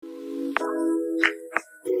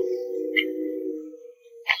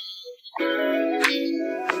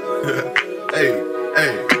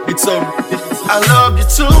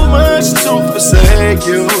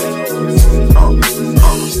thank you.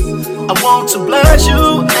 I want to bless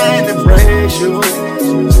you and embrace you.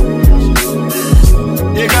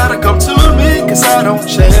 You gotta come to me, cause I don't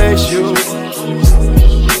chase you.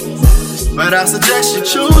 But I suggest you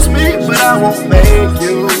choose me, but I won't make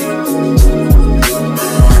you.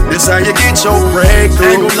 This how you get your breakthrough.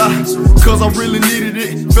 Ain't gon' lie, cause I really needed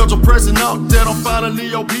it. Felt your presence out there, I'm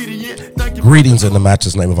finally obedient. Thank you. Greetings in the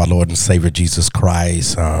matchless name of our Lord and Savior Jesus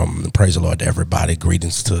Christ. Praise the Lord to everybody.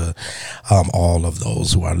 Greetings to all of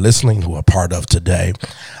those who are listening, who are part of today.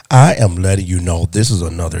 I am letting you know this is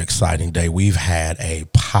another exciting day. We've had a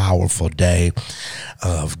powerful day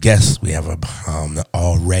of guests. We have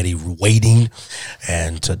already waiting,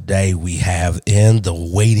 and today we have in the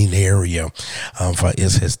waiting area for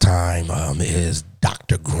Is His Time is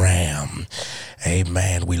Dr. Graham.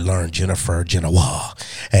 Amen. We learned Jennoa.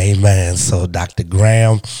 Amen. So Dr.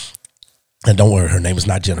 Graham, and don't worry, her name is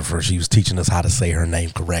not Jennifer. She was teaching us how to say her name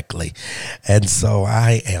correctly. And so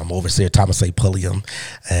I am Overseer Thomas A. Pulliam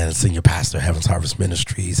and Senior Pastor, Heaven's Harvest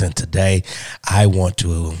Ministries. And today I want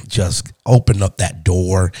to just open up that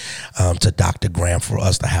door to Dr. Graham for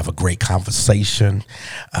us to have a great conversation.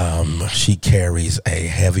 She carries a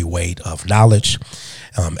heavy weight of knowledge,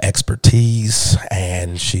 expertise,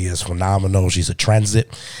 and she is phenomenal. She's a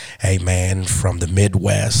transit, amen, from the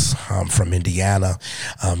Midwest, from Indiana,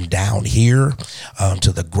 down here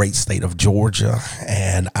to the great state of Georgia.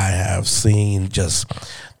 And I have seen just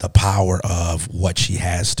the power of what she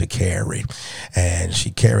has to carry, and she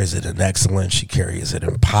carries it in excellence. She carries it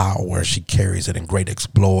in power. She carries it in great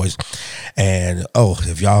exploits. And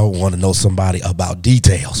if y'all want to know somebody about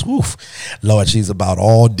details, woof, Lord, she's about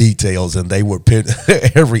all details, and they were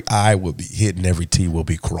every I will be hidden, every T will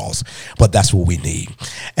be crossed. But that's what we need,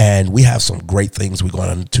 and we have some great things we're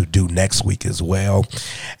going to do next week as well.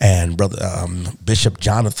 And brother Bishop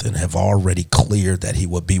Jonathan have already cleared that he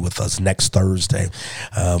will be with us next Thursday.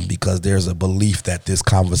 Because there's a belief that this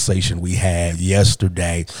conversation we had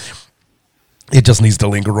yesterday, it just needs to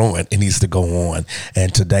linger on. It needs to go on.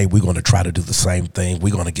 And today we're going to try to do the same thing.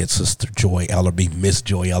 We're going to get Sister Joy Ellerby, Miss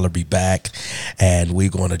Joy Ellerby back, and we're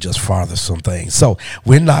going to just farther some things. So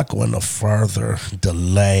we're not going to further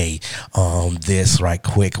delay this right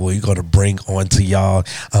quick. We're going to bring on to y'all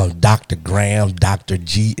Dr. Graham, Dr.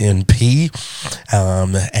 GNP,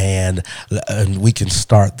 and we can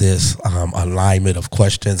start this alignment of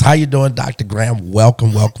questions. How you doing, Dr. Graham?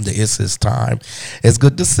 Welcome to It's His Time. It's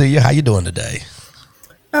good to see you. How you doing today?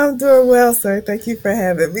 I'm doing well, sir. Thank you for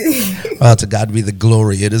having me. To God be the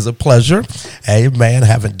glory. It is a pleasure. Amen. I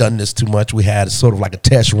haven't done this too much. We had sort of like a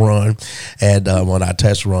test run, and on our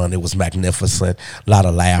test run, it was magnificent. A lot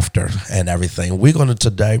of laughter and everything. We're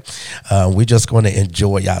just going to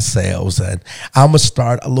enjoy ourselves, and I'm going to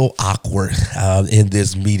start a little awkward in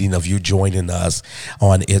this meeting of you joining us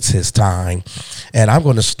on It's His Time, and I'm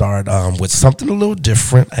going to start with something a little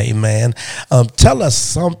different. Amen. Tell us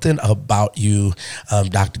something about you,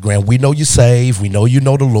 Dr. Graham. We know you're saved. We know you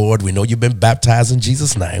know the Lord. We know you've been baptized in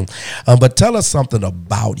Jesus' name. But tell us something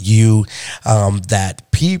about you that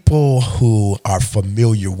people who are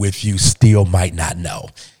familiar with you still might not know.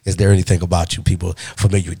 Is there anything about you people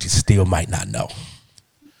familiar with you still might not know?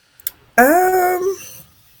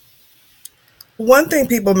 One thing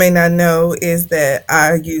people may not know is that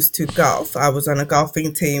I used to golf. I was on a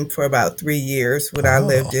golfing team for about 3 years when I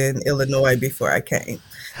lived in Illinois before I came.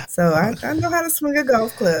 So I know how to swing a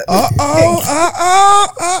golf club.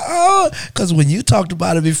 Because when you talked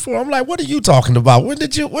about it before, I'm like, what are you talking about? When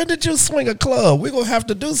did you swing a club? We're going to have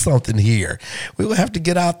to do something here. We're going to have to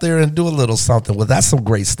get out there and do a little something. Well, that's some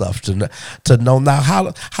great stuff to know. Now,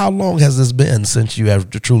 how long has this been since you have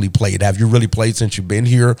truly played? Have you really played since you've been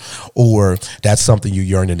here, or that's something you're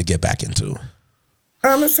yearning to get back into?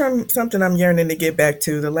 It's something I'm yearning to get back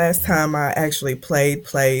to. The last time I actually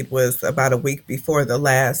played was about a week before the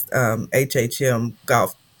last HHM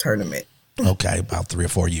golf tournament. Okay, about 3 or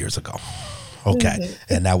 4 years ago. Okay,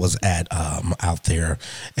 mm-hmm. And that was at out there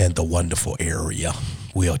in the wonderful area.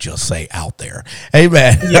 We'll just say out there.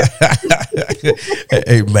 Amen. Yeah.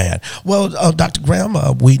 Amen. Well, Dr. Graham,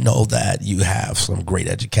 we know that you have some great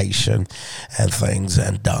education and things,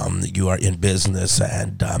 and you are in business,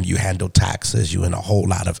 and you handle taxes. You're in a whole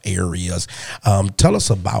lot of areas. Tell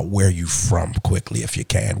us about where you're from quickly, if you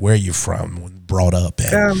can. Where you from, brought up,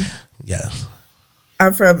 and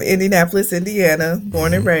I'm from Indianapolis, Indiana,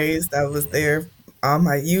 born and raised. I was there all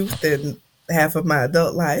my youth and half of my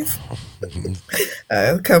adult life.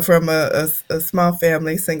 I come from a small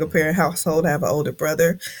family, single parent household. I have an older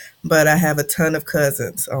brother, but I have a ton of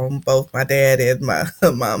cousins on both my dad and my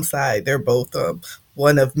mom's side. They're both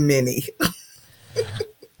one of many.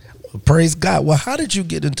 Praise God. Well, how did you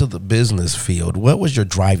get into the business field? What was your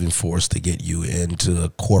driving force to get you into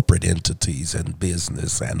corporate entities and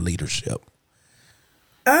business and leadership?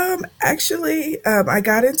 Actually, I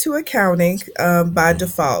got into accounting by Mm-hmm.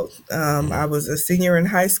 default. I was a senior in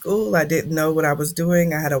high school. I didn't know what I was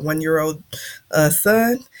doing. I had a 1 year old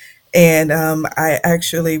son, and I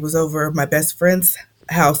actually was over my best friend's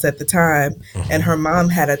house at the time, and her Mm-hmm. mom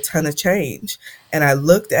had a ton of change. And I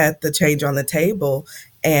looked at the change on the table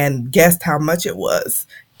and guessed how much it was.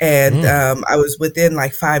 And Mm. I was within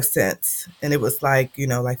like 5 cents, and it was like,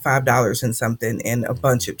 like $5 and something and a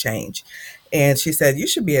bunch of change. And she said, "You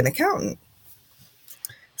should be an accountant."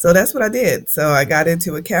 So that's what I did. So I got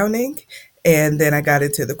into accounting, and then I got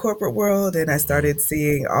into the corporate world, and I started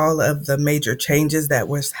seeing all of the major changes that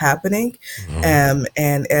was happening. Mm-hmm.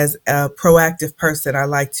 And as a proactive person, I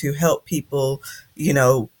like to help people,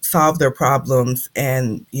 solve their problems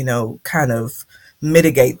and, kind of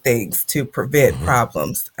mitigate things to prevent Mm-hmm.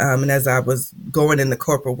 problems. And as I was going in the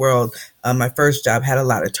corporate world, my first job had a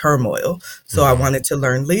lot of turmoil. So I Mm-hmm. wanted to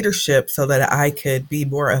learn leadership so that I could be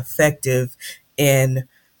more effective in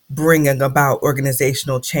bringing about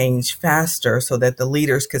organizational change faster so that the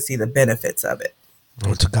leaders could see the benefits of it.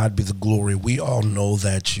 Well, to God be the glory. We all know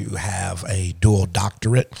that you have a dual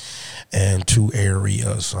doctorate in two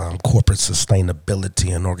areas, corporate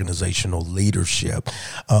sustainability and organizational leadership.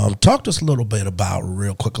 Talk to us a little bit about,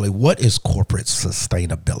 real quickly, what is corporate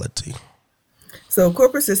sustainability? So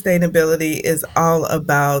corporate sustainability is all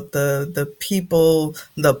about the people,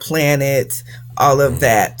 the planet, all of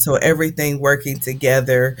that. So everything working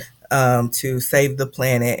together to save the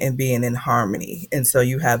planet and being in harmony. And so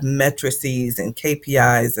you have matrices and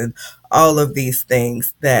KPIs and all of these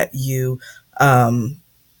things that you um,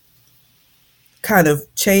 kind of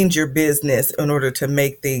change your business in order to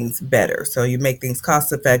make things better. So you make things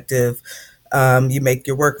cost effective. You make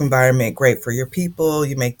your work environment great for your people.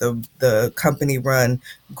 You make the company run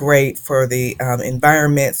great for the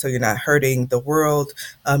environment, so you're not hurting the world.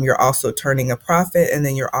 You're also turning a profit, and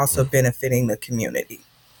then you're also benefiting the community.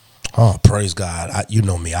 Oh, praise God. You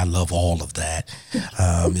know me, I love all of that.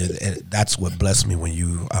 That's what blessed me when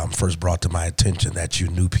you first brought to my attention that you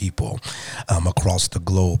knew people across the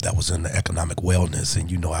globe that was in the economic wellness.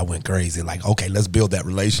 And, I went crazy like, okay, let's build that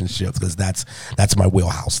relationship because that's my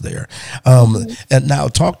wheelhouse there. Mhm. And now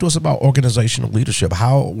talk to us about organizational leadership.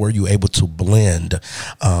 How were you able to blend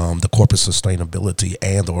the corporate sustainability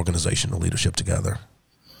and the organizational leadership together?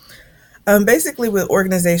 Basically, with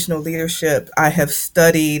organizational leadership, I have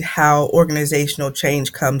studied how organizational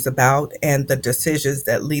change comes about and the decisions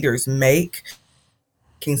that leaders make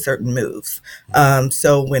making certain moves.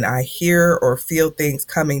 So when I hear or feel things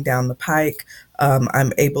coming down the pike,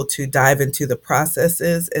 I'm able to dive into the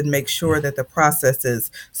processes and make sure that the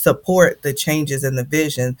processes support the changes in the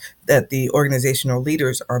vision that the organizational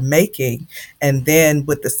leaders are making. And then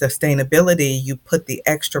with the sustainability, you put the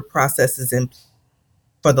extra processes in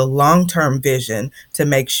for the long-term vision to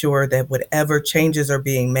make sure that whatever changes are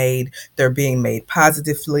being made, they're being made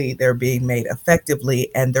positively, they're being made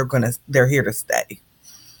effectively, and they're here to stay.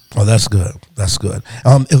 Oh, that's good. That's good.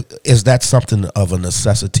 Is that something of a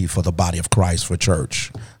necessity for the body of Christ, for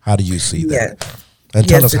church? How do you see that? Yes, And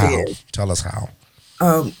tell yes, us it how. is. Tell us how.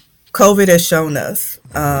 COVID has shown us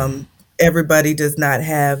Mm-hmm. everybody does not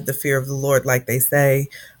have the fear of the Lord like they say.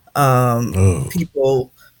 Oh.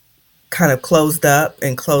 People kind of closed up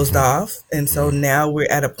and closed Mm-hmm. off. And so now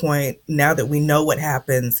we're at a point, now that we know what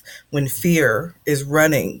happens when fear is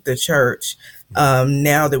running the church,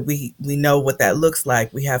 now that we know what that looks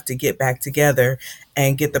like, we have to get back together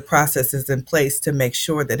and get the processes in place to make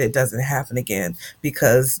sure that it doesn't happen again,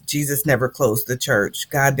 because Jesus never closed the church.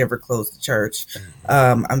 God never closed the church.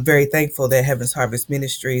 I'm very thankful that Heaven's Harvest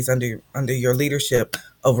Ministries, under your leadership,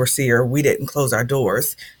 overseer, we didn't close our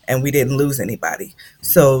doors and we didn't lose anybody.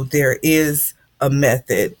 So there is a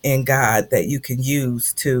method in God that you can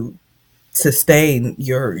use to sustain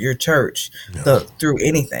your church Yeah. through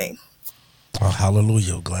anything. Oh,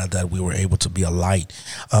 hallelujah. Glad that we were able to be a light.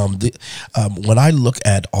 When I look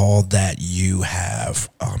at all that you have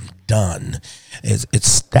done, it's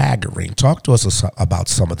staggering. Talk to us about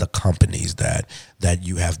some of the companies that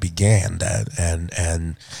you have began that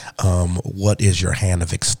and what is your hand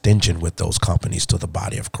of extension with those companies to the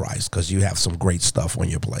body of Christ? Because you have some great stuff on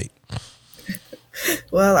your plate.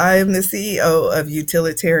 Well, I am the CEO of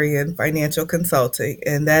Utilitarian Financial Consulting,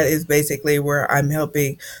 and that is basically where I'm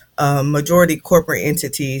helping majority corporate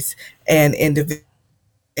entities and individual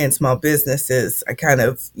and small businesses. I kind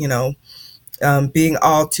of, being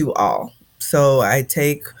all to all. So I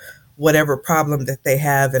take whatever problem that they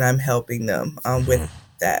have and I'm helping them with.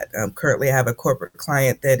 that. Currently, I have a corporate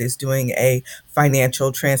client that is doing a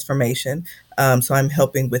financial transformation. So I'm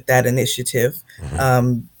helping with that initiative, Hmm.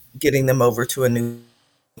 um, getting them over to a new,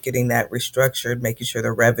 getting that restructured, making sure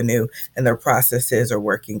their revenue and their processes are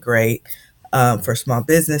working great. For small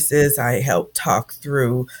businesses, I help talk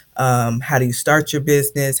through how do you start your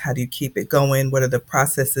business, how do you keep it going, what are the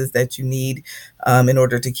processes that you need in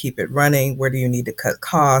order to keep it running, where do you need to cut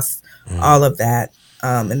costs, all of that.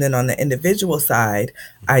 And then on the individual side,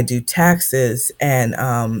 I do taxes and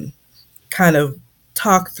kind of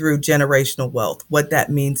talk through generational wealth, what that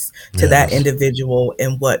means to that Yes. individual,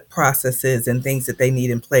 and what processes and things that they need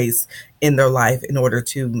in place in their life in order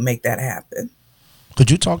to make that happen. Could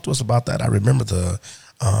you talk to us about that? I remember the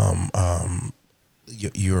um, um,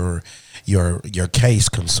 your your case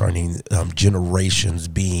concerning generations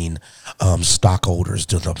being stockholders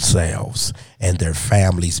to themselves and their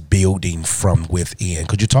families building from within.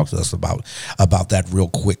 Could you talk to us about that real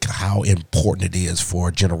quick? How important it is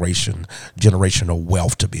for generational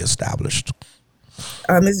wealth to be established?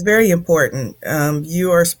 It's very important.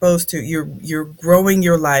 You are supposed to you're growing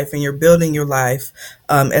your life and you're building your life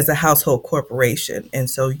as a household corporation, and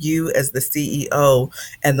so you as the CEO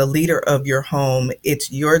and the leader of your home,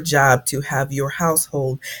 it's your job to have your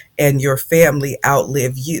household and your family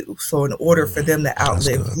outlive you. So in order for them to That's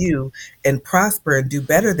outlive good. you and prosper and do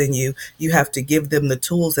better than you have to give them the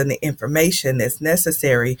tools and the information that's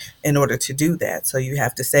necessary in order to do that. So you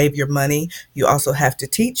have to save your money. You also have to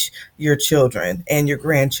teach your children and your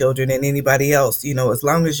grandchildren and anybody else. As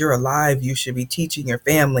long as you're alive, you should be teaching your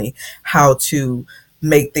family how to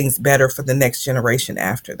make things better for the next generation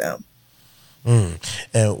after them. Mm.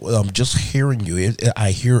 And just hearing you, I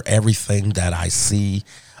hear everything that I see.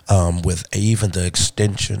 With even the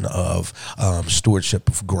extension of stewardship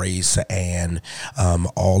of grace and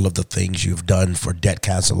all of the things you've done for debt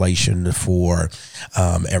cancellation, for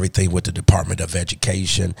everything with the Department of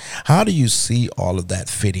Education. How do you see all of that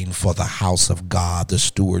fitting for the house of God, the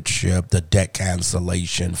stewardship, the debt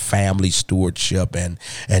cancellation, family stewardship, and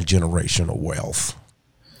generational wealth?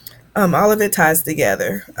 All of it ties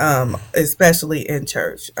together, especially in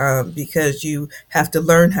church, because you have to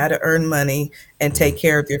learn how to earn money and take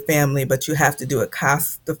care of your family, but you have to do it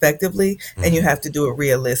cost effectively and you Hmm. have to do it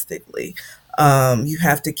realistically. You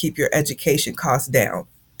have to keep your education costs down.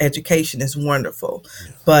 Education is wonderful,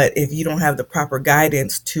 but if you don't have the proper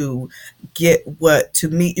guidance to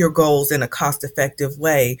meet your goals in a cost effective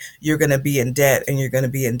way, you're going to be in debt and you're going to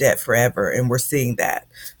be in debt forever. And we're seeing that.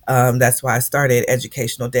 That's why I started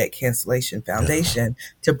Educational Debt Cancellation Yes. Foundation,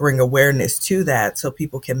 to bring awareness to that so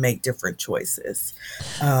people can make different choices.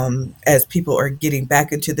 As people are getting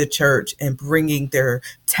back into the church and bringing their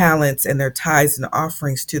talents and their tithes and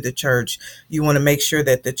offerings to the church, you want to make sure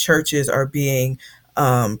that the churches are being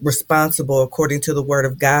responsible according to the word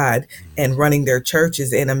of God and running their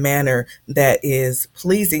churches in a manner that is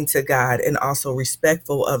pleasing to God and also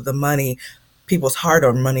respectful of the money, people's hard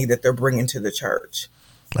earned money that they're bringing to the church.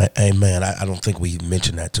 Amen. I don't think we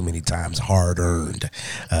mentioned that too many times. Hard earned,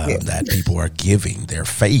 Yeah. that people are giving their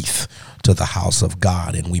faith to the house of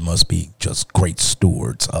God, and we must be just great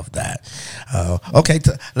stewards of that. Okay,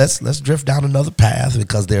 let's drift down another path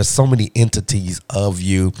because there's so many entities of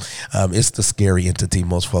you. It's the scary entity.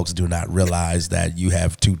 Most folks do not realize that you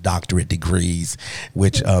have two doctorate degrees,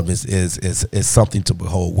 which is something to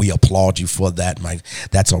behold. We applaud you for that, Mike.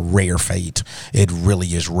 That's a rare fate. It really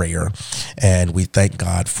is rare, and we thank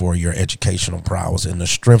God for your educational prowess and the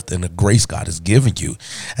strength and the grace God has given you,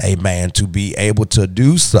 amen, to be able to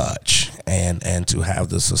do such and to have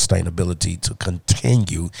the sustainability to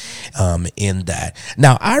continue in that.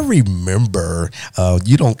 Now, I remember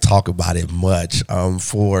you don't talk about it much.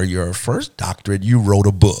 For your first doctorate, you wrote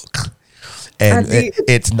a book. I And did.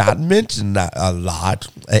 it's not mentioned a lot.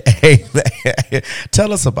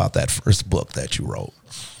 Tell us about that first book that you wrote.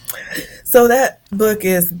 So that book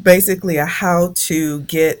is basically a how to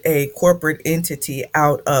get a corporate entity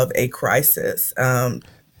out of a crisis.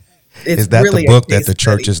 It's Is that the really a book that case the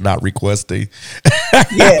church study. is not requesting?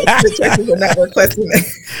 Yes, the churches are not requesting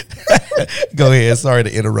that. Go ahead. Sorry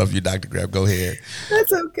to interrupt you, Dr. Graham. Go ahead.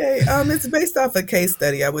 That's okay. It's based off a case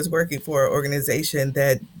study. I was working for an organization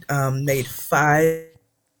that made five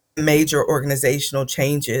major organizational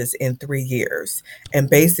changes in 3 years. And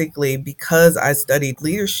basically, because I studied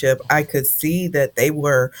leadership, I could see that they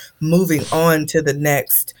were moving on to the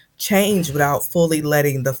next change without fully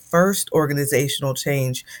letting the first organizational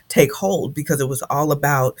change take hold, because it was all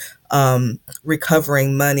about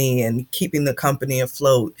recovering money and keeping the company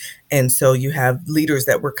afloat. And so you have leaders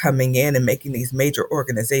that were coming in and making these major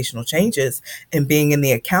organizational changes. And being in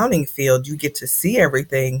the accounting field, you get to see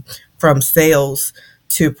everything from sales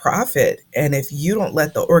to profit. And if you don't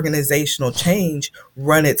let the organizational change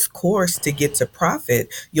run its course to get to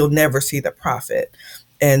profit, you'll never see the profit.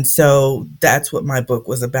 And so that's what my book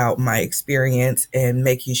was about, my experience and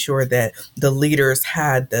making sure that the leaders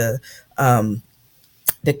had the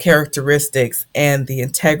characteristics and the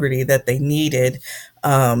integrity that they needed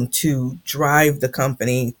to drive the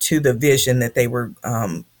company to the vision that they were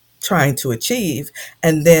trying to achieve,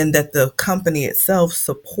 and then that the company itself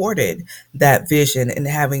supported that vision and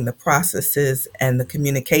having the processes and the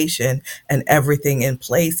communication and everything in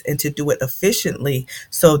place, and to do it efficiently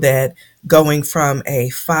so that going from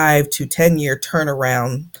a 5 to 10 year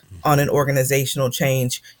turnaround on an organizational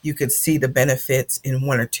change, you could see the benefits in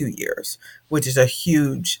 1 or 2 years, which is a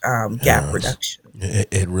huge gap Yes, reduction.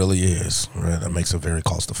 it really is. Right? That makes it very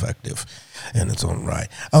cost effective in its own right.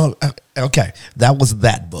 Okay, that was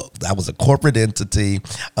that book. That was a corporate entity,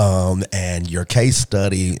 and your case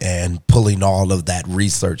study and pulling all of that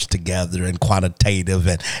research together and quantitative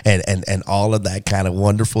and all of that kind of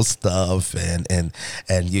wonderful stuff. And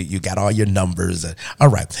you got all your numbers. All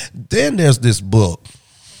right. Then there's this book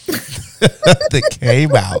that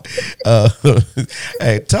came out.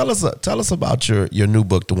 Hey, tell us about your new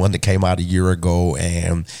book, the one that came out a year ago,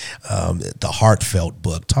 and the heartfelt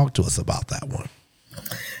book. Talk to us about that one.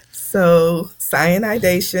 So,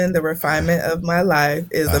 Cyanidation, The Refinement of My Life,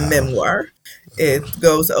 is a memoir. It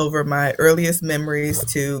goes over my earliest memories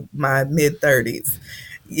to my mid 30s.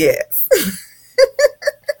 Yes.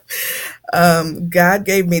 God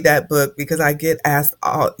gave me that book because I get asked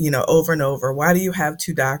over and over, why do you have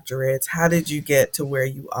 2 doctorates? How did you get to where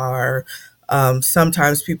you are?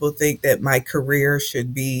 Sometimes people think that my career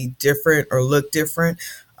should be different or look different.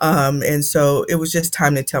 And so it was just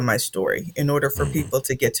time to tell my story in order for people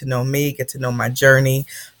to get to know me, get to know my journey,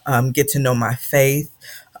 get to know my faith.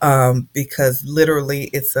 Because literally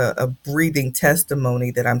it's a breathing testimony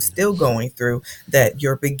that I'm still going through, that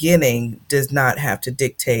your beginning does not have to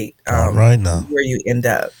dictate All right now. where you end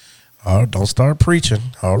up. Oh, don't start preaching.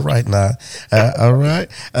 All right now. All right.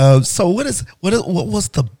 So what was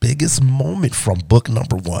the biggest moment from book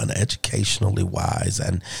number one, educationally wise,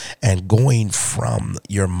 and going from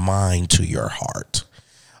your mind to your heart?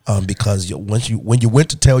 Because when you went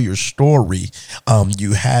to tell your story,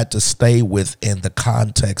 you had to stay within the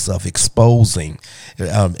context of exposing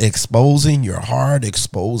your heart,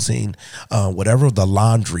 exposing whatever the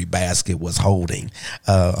laundry basket was holding.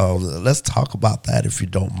 Let's talk about that if you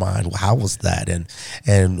don't mind. How was that,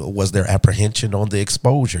 and was there apprehension on the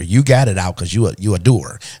exposure? You got it out because you a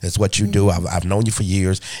doer. It's what you do. I've known you for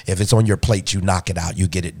years. If it's on your plate, you knock it out. You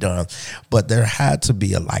get it done. But there had to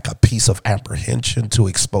be a piece of apprehension to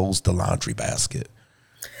expose the laundry basket.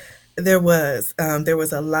 There was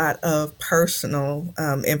a lot of personal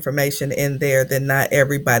information in there that not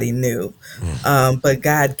everybody knew, but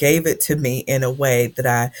God gave it to me in a way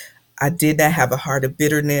that I did not have a heart of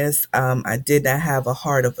bitterness. I did not have a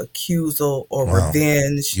heart of accusal or Wow,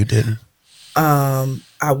 revenge. you didn't.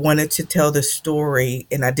 I wanted to tell the story,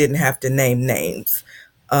 and I didn't have to name names,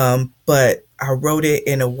 but I wrote it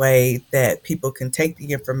in a way that people can take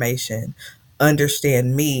the information,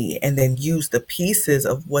 understand me, and then use the pieces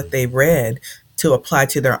of what they read to apply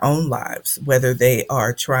to their own lives, whether they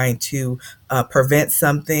are trying to prevent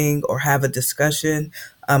something or have a discussion.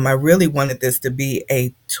 I really wanted this to be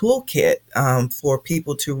a toolkit for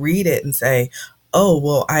people to read it and say, oh,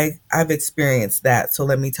 well, I've experienced that, so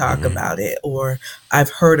let me talk about it. Or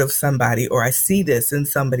I've heard of somebody, or I see this in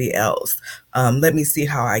somebody else. Let me see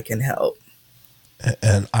how I can help.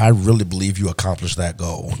 And I really believe you accomplished that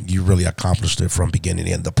goal. You really accomplished it from beginning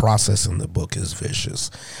to end. The process in the book is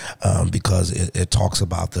vicious because it talks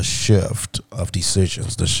about the shift of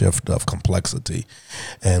decisions, the shift of complexity,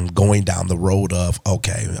 and going down the road of,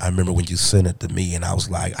 okay, I remember when you sent it to me and I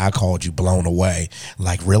was like, I called you blown away.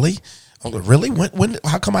 Like, really? I'm like, really? When?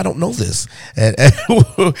 How come I don't know this?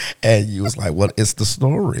 And you was like, well, it's the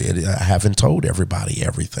story. I haven't told everybody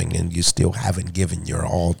everything, and you still haven't given your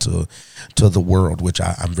all to the world, which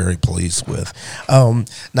I'm very pleased with.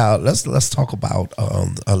 Now let's talk about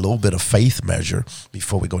a little bit of faith measure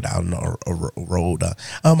before we go down a road.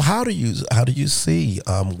 How do you see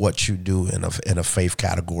what you do in a faith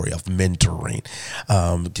category of mentoring?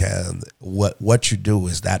 What you do,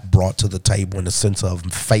 is that brought to the table in the sense of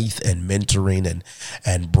faith and mentoring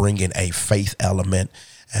and bringing a faith element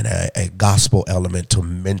and a gospel element to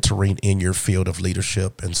mentoring in your field of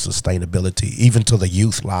leadership and sustainability, even to the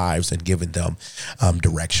youth lives, and giving them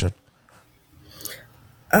direction?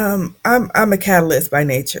 I'm a catalyst by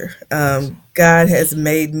nature. God has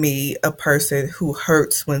made me a person who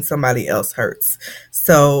hurts when somebody else hurts.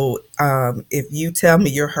 So if you tell me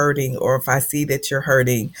you're hurting, or if I see that you're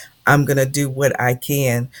hurting, I'm gonna do what I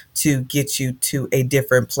can to get you to a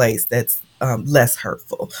different place that's less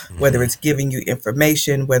hurtful. Whether it's giving you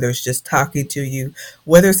information, whether it's just talking to you,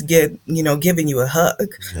 whether it's giving you a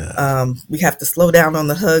hug. Yes. We have to slow down on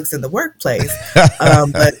the hugs in the workplace.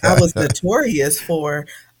 But I was notorious for,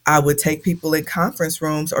 I would take people in conference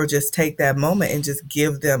rooms or just take that moment and just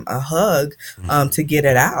give them a hug to get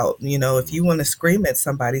it out. If you want to scream at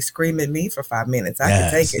somebody, scream at me for 5 minutes. I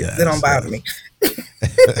can take Yes, it. It don't yes, bother me.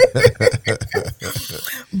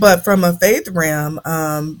 But from a faith realm,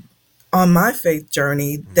 on my faith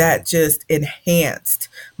journey, that just enhanced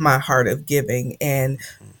my heart of giving and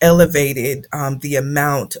elevated the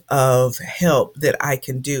amount of help that I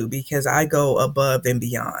can do, because I go above and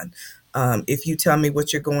beyond. If you tell me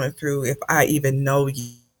what you're going through, if I even know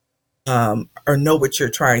you, or know what you're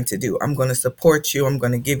trying to do, I'm going to support you. I'm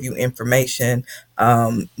going to give you information.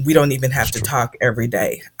 We don't even have that's to true. talk every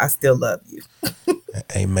day. I still love you.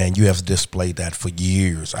 Amen. You have displayed that for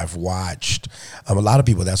years. I've watched a lot of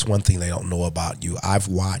people. That's one thing they don't know about you. I've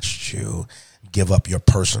watched you give up your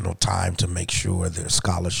personal time to make sure there's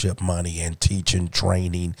scholarship money and teaching,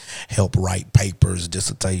 training, help write papers,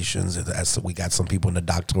 dissertations. As we got some people in the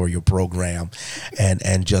doctoral program,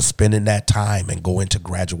 and just spending that time and go into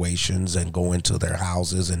graduations and go into their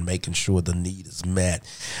houses and making sure the need is met.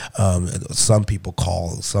 Some people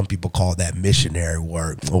call that missionary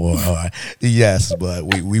work, or yes, but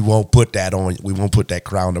we won't put that on. We won't put that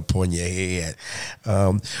crown upon your head.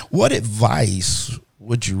 What advice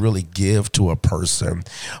would you really give to a person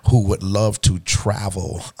who would love to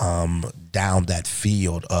travel down that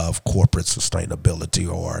field of corporate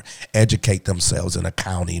sustainability, or educate themselves in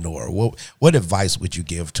accounting? Or what advice would you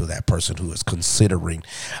give to that person who is considering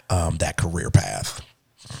that career path?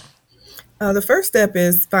 The first step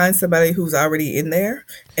is find somebody who's already in there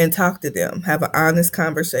and talk to them. Have an honest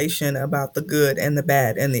conversation about the good and the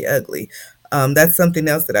bad and the ugly. That's something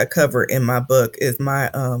else that I cover in my book, is my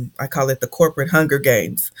I call it the corporate Hunger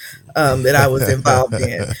Games that I was involved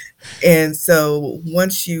in. And so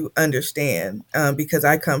once you understand, because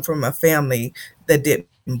I come from a family that didn't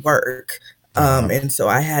work, Uh-huh. and so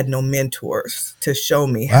I had no mentors to show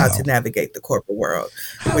me how to Wow. navigate the corporate world,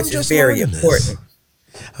 I'm which is just very learning this. important.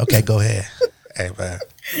 Okay, go ahead. Amen.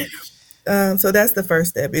 So that's the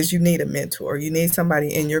first step, is you need a mentor. You need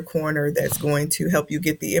somebody in your corner that's going to help you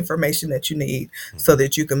get the information that you need so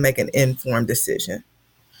that you can make an informed decision.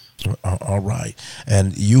 All right.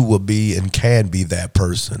 And you will be and can be that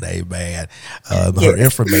person. Amen. Her Yes.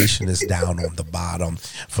 information is down on the bottom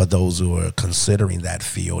for those who are considering that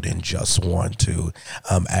field and just want to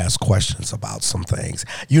ask questions about some things.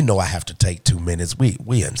 I have to take 2 minutes.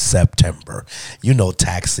 We in September.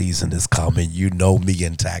 Tax season is coming. Me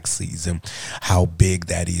in tax season, how big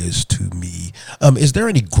that is to me. Is there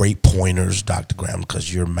any great pointers, Dr. Graham,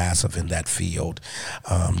 because you're massive in that field,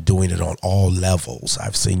 doing it on all levels?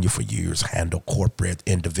 I've seen you for years handle corporate,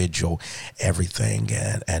 individual, everything,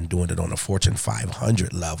 and doing it on a Fortune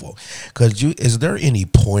 500 level. Is there any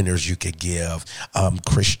pointers you could give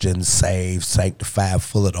Christians, saved, sanctified,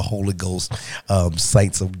 full of the Holy Ghost,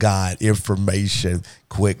 saints of God, information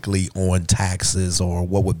quickly on taxes, or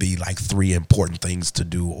what would be like 3 important things to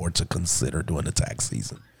do or to consider during the tax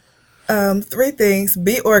season? Three things: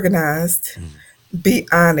 be organized, be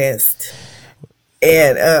honest,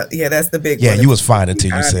 and yeah, that's the big Yeah, one. you Is was fine be until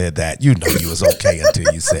you honest. said that. You was okay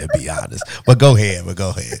until you said be honest. But go ahead.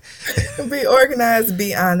 Be organized,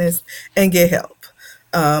 be honest, and get help.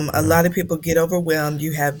 A Uh, lot of people get overwhelmed.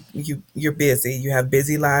 You're busy. You have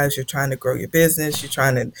busy lives. You're trying to grow your business. You're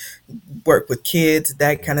trying to work with kids,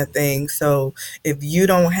 that kind of thing. So if you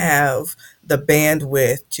don't have the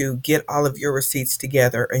bandwidth to get all of your receipts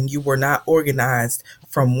together, and you were not organized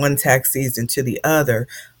from one tax season to the other,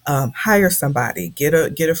 hire somebody, get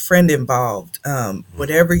a friend involved,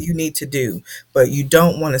 whatever you need to do. But you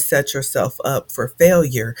don't want to set yourself up for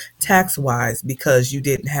failure tax wise because you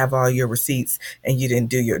didn't have all your receipts and you didn't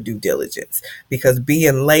do your due diligence. Because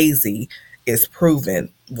being lazy is proven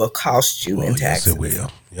will cost you in well, yes, it taxes.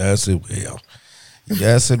 will. Yes, it will.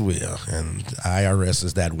 Yes, it will. And IRS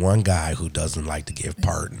is that one guy who doesn't like to give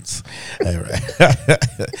pardons. All right.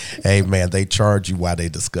 Hey, man, they charge you while they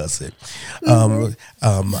discuss it.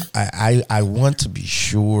 I want to be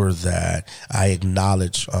sure that I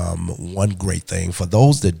acknowledge one great thing. For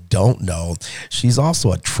those that don't know, she's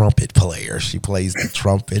also a trumpet player. She plays the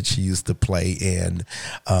trumpet. She used to play in,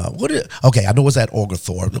 okay, I know it was at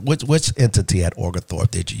Oglethorpe. Which entity at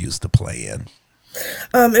Oglethorpe did you used to play in?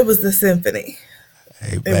 It was the symphony.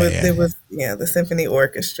 It Amen. was yeah, the symphony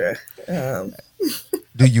orchestra. Um,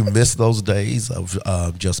 Do you miss those days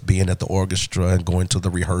of just being at the orchestra and going to the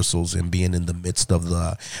rehearsals and being in the midst of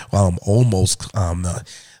the almost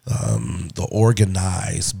the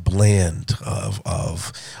organized blend of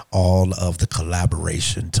all of the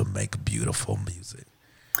collaboration to make beautiful music?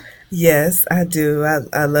 Yes, I do.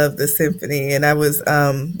 I love the symphony. And I was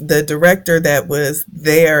the director that was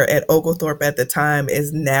there at Oglethorpe at the time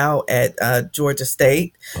is now at Georgia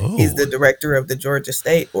State. He's Oh, the director of the Georgia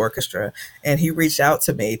State Orchestra. And he reached out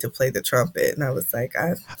to me to play the trumpet. And I was like,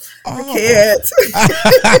 I oh. can't.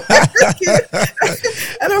 I can't.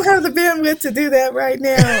 I don't have the bandwidth to do that right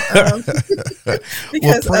now. Well,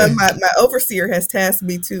 Because pray. my overseer has tasked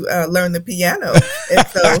me to learn the piano. And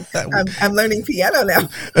so I'm learning piano now.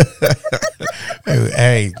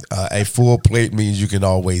 Hey, a full plate means you can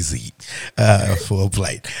always eat. Full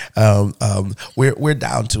plate. We're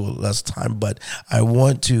down to less time, but I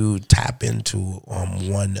want to tap into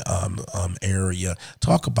one area.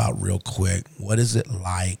 Talk about real quick. What is it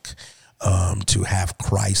like to have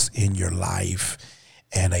Christ in your life?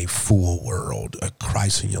 And a full world, a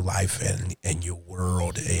Christ in your life, and your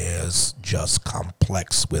world is just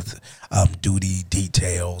complex with duty,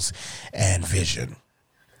 details, and vision.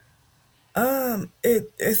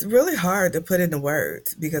 It's really hard to put into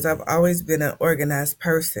words because I've always been an organized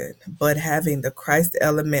person, but having the Christ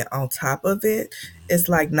element on top of it, it's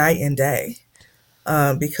like night and day.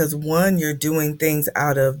 Because one, you're doing things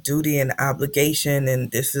out of duty and obligation,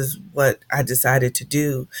 and this is what I decided to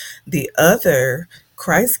do. The other,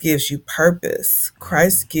 Christ gives you purpose.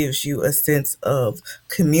 Christ gives you a sense of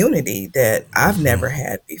community that I've never Mhm.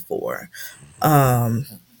 had before. Um,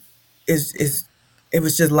 is it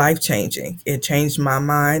was just life changing. It changed my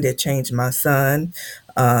mind. It changed my son.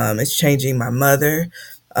 It's changing my mother.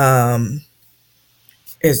 Um,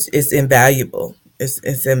 it's invaluable.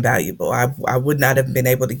 It's invaluable. I would not have been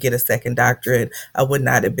able to get a second doctorate. I would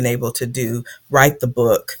not have been able to write the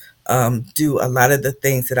book, do a lot of the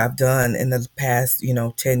things that I've done in the past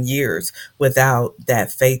 10 years without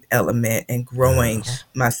that faith element and growing Yeah.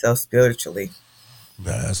 myself spiritually.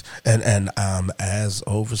 Yes. And as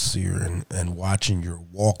overseer and watching your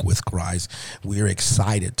walk with Christ, we're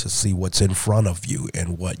excited to see what's in front of you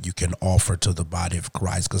and what you can offer to the body of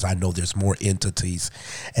Christ. Because I know there's more entities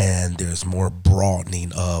and there's more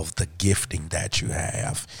broadening of the gifting that you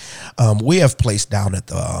have. We have placed down at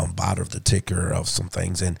the bottom of the ticker of some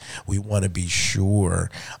things, and we want to be sure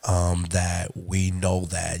that we know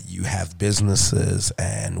that you have businesses,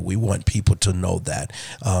 and we want people to know that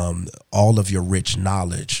all of your rich knowledge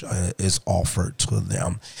is offered to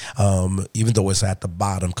them. Even though it's at the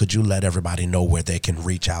bottom, could you let everybody know where they can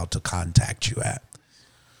reach out to contact you at?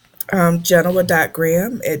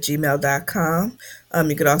 Jennoa.graham@gmail.com.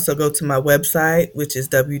 You could also go to my website, which is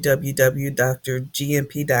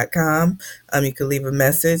www.drgmp.com. You can leave a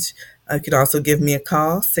message. You could also give me a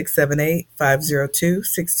call,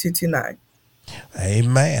 678-502-6229.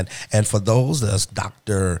 Amen. And for those, that's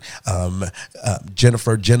Dr.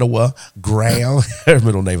 Jennifer Jennoa Graham. Her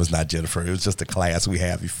middle name is not Jennifer. It was just a class we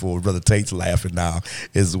had before. Brother Tate's laughing now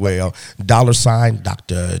as well. $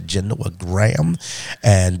 Dr. Jennoa Graham.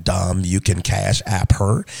 And you can cash app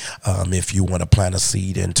her if you want to plant a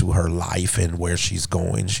seed into her life and where she's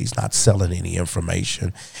going. She's not selling any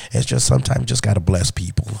information. It's just sometimes just got to bless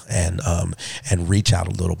people and reach out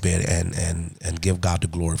a little bit and give God the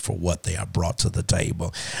glory for what they are brought to the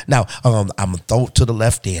table. Now, I'm gonna throw it to the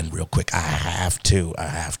left end real quick. I have to.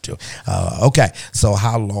 Okay. So,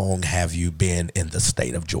 how long have you been in the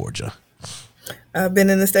state of Georgia? I've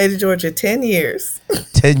been in the state of Georgia 10 years.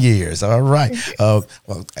 10 years. All right. Well,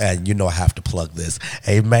 and I have to plug this.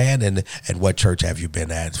 Amen. And what church have you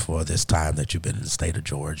been at for this time that you've been in the state of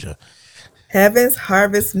Georgia? Heaven's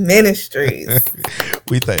Harvest Ministries.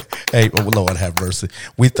 We thank, hey, oh Lord have mercy.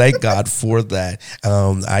 We thank God for that.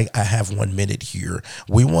 I have 1 minute here.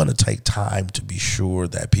 We want to take time to be sure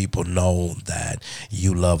that people know that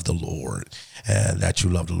you love the Lord and that you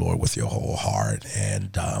love the Lord with your whole heart.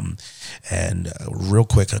 And real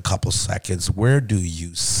quick, a couple seconds. Where do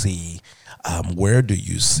you see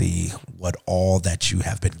what all that you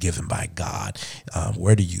have been given by God?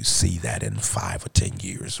 Where do you see that in 5 or 10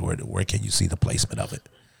 years? Where can you see the placement of it?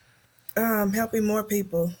 Helping more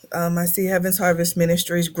people. I see Heaven's Harvest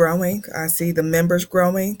Ministries growing. I see the members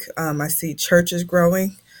growing. I see churches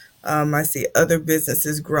growing. I see other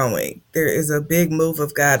businesses growing. There is a big move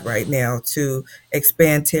of God right now to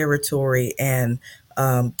expand territory and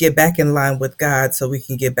get back in line with God so we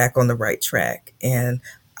can get back on the right track. And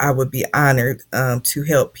I would be honored to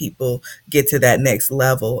help people get to that next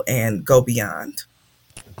level and go beyond.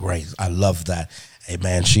 Great. I love that.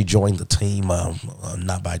 Amen. She joined the team,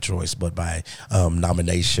 not by choice, but by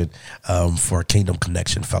nomination for Kingdom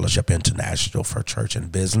Connection Fellowship International for Church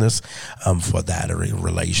and Business, for that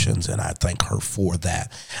relations. And I thank her for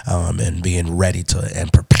that, and being ready to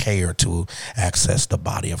and prepared to access the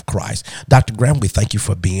body of Christ. Dr. Graham, we thank you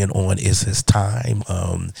for being on Is His Time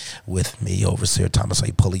with me, Overseer Thomas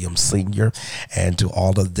A. Pulliam Sr., and to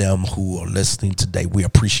all of them who are listening today. We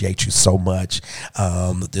appreciate you so much.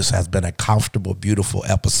 This has been a comfortable, beautiful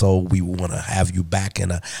episode. We want to have you back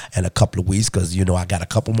in a couple of weeks, because I got a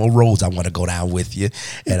couple more roads I want to go down with you,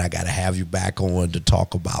 and I got to have you back on to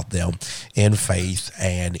talk about them in faith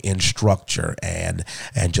and in structure, and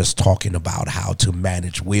just talking about how to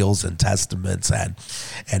manage wills and testaments,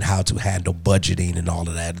 and how to handle budgeting and all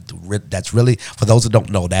of that. That's really, for those that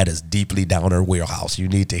don't know, that is deeply down her wheelhouse. You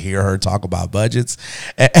need to hear her talk about budgets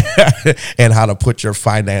and how to put your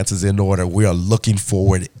finances in order. We are looking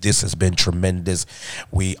forward. This has been tremendous.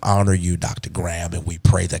 We honor you, Dr. Graham, and we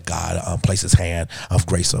pray that God place his hand of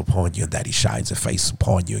grace upon you, and that he shines his face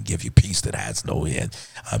upon you and give you peace that has no end.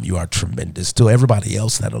 You are tremendous. To everybody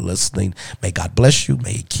else that are listening, may God bless you,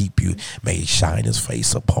 may he keep you, may he shine his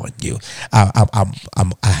face upon you. I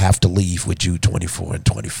have to leave with Jude 24 and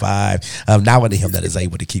 25. Now unto him that is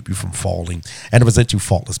able to keep you from falling and to present you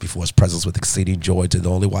faultless before his presence with exceeding joy, to the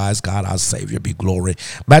only wise God, our Savior, be glory,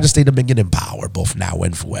 majesty, dominion, and power, both now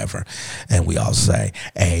and forever. And we all say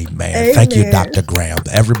amen. Amen. Thank you, Dr. Graham.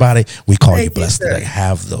 Everybody, we call you Thank you, blessed sir. today.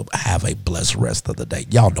 Have a blessed rest of the day.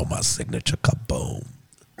 Y'all know my signature. Kaboom.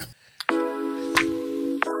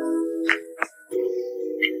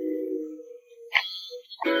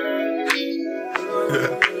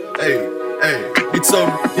 Hey, he told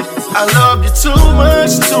me, I love you too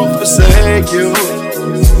much to forsake you.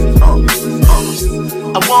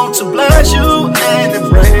 I want to bless you and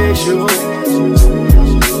embrace you.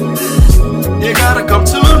 You gotta come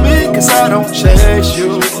to me, cause I don't chase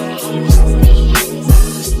you.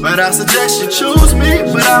 But I suggest you choose me,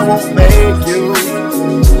 but I won't make you.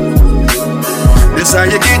 This how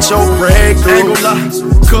you get your breakthrough. Ain't gon' lie,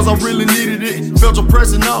 cause I really needed it. Felt your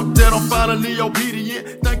presence out that I'm finally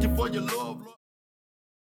obedient. Thank you for your love.